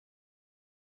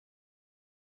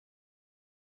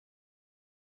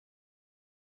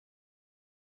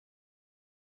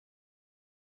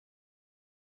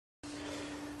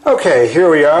Okay, here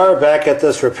we are back at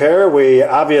this repair. We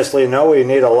obviously know we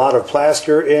need a lot of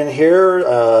plaster in here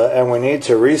and we need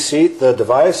to reseat the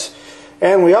device,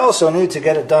 and we also need to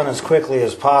get it done as quickly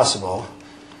as possible.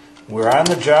 We're on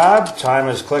the job, time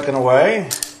is clicking away.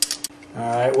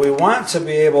 Alright, we want to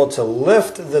be able to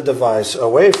lift the device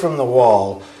away from the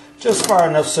wall just far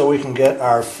enough so we can get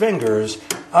our fingers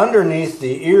underneath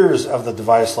the ears of the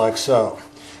device like so.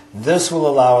 This will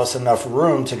allow us enough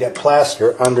room to get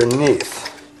plaster underneath.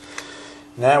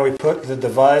 Now we put the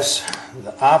device,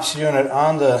 the ops unit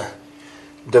on the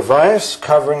device,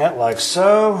 covering it like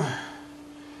so.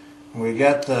 We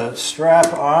get the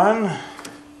strap on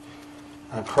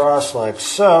across like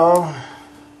so.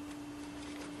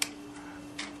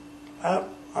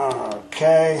 Up.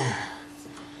 Okay.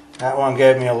 That one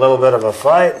gave me a little bit of a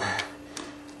fight.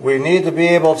 We need to be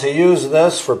able to use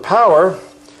this for power,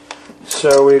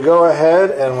 so we go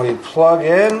ahead and we plug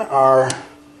in our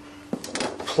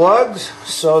plugs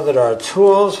so that our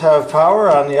tools have power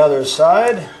on the other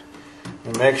side.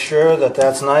 And make sure that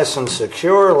that's nice and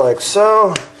secure like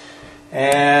so.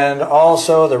 And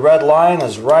also the red line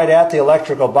is right at the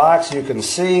electrical box. You can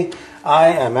see I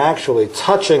am actually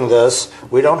touching this.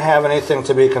 We don't have anything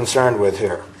to be concerned with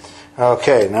here.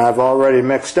 Okay, now I've already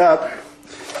mixed up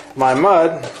my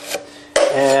mud,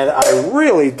 and I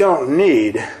really don't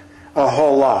need a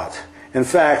whole lot. In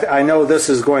fact, I know this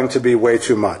is going to be way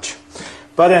too much.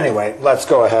 But anyway, let's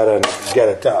go ahead and get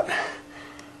it done.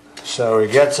 So we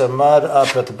get some mud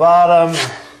up at the bottom.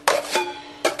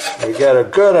 We get a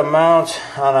good amount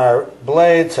on our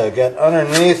blade to get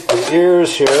underneath the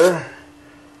ears here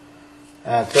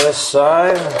at this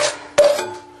side.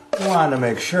 We want to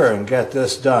make sure and get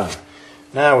this done.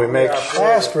 Now we make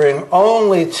plastering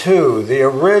only to the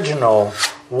original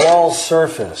wall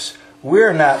surface.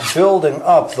 We're not building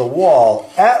up the wall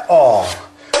at all,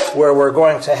 where we're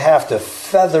going to have to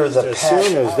feather the patch. As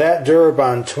soon as that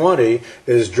Durabond 20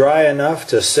 is dry enough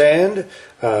to sand,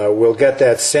 we'll get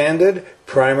that sanded,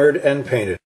 primered, and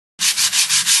painted.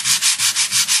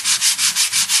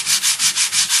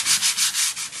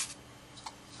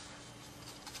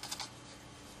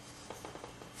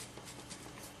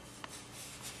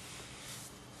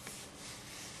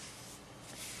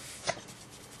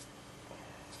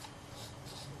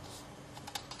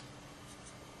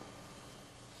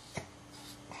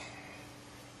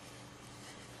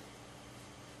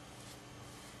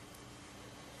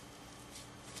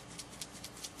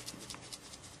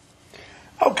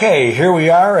 Okay, here we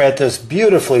are at this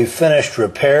beautifully finished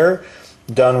repair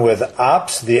done with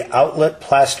OPS, the Outlet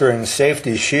Plastering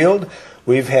Safety Shield.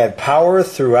 We've had power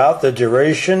throughout the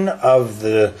duration of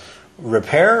the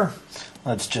repair.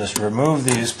 Let's just remove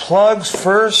these plugs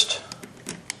first,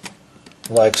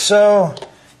 like so.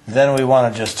 Then we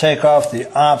want to just take off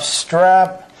the OPS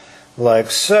strap, like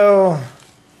so.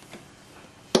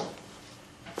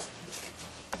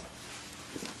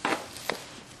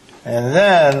 And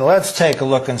then let's take a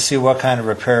look and see what kind of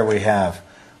repair we have.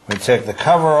 We take the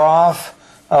cover off.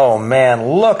 Oh man,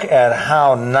 look at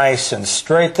how nice and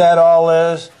straight that all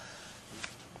is.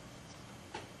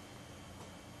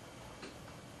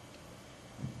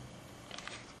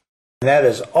 That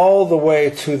is all the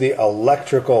way to the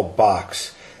electrical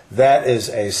box. That is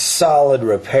a solid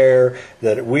repair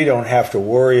that we don't have to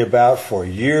worry about for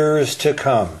years to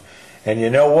come. And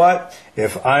you know what?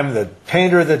 If I'm the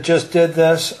painter that just did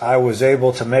this, I was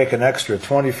able to make an extra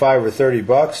 25 or 30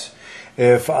 bucks.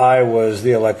 If I was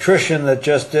the electrician that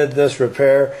just did this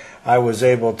repair, I was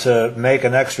able to make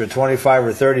an extra 25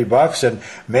 or 30 bucks and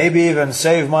maybe even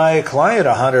save my client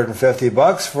 150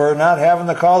 bucks for not having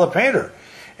to call the painter.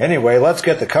 Anyway, let's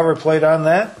get the cover plate on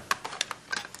that.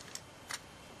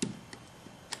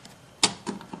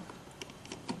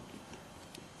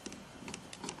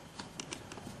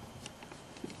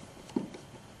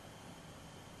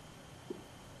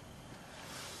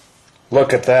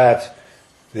 Look at that.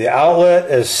 The outlet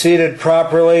is seated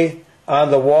properly on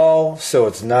the wall, so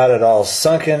it's not at all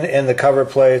sunken in the cover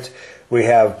plate. We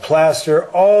have plaster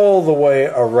all the way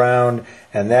around,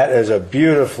 and that is a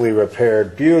beautifully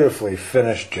repaired, beautifully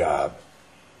finished job.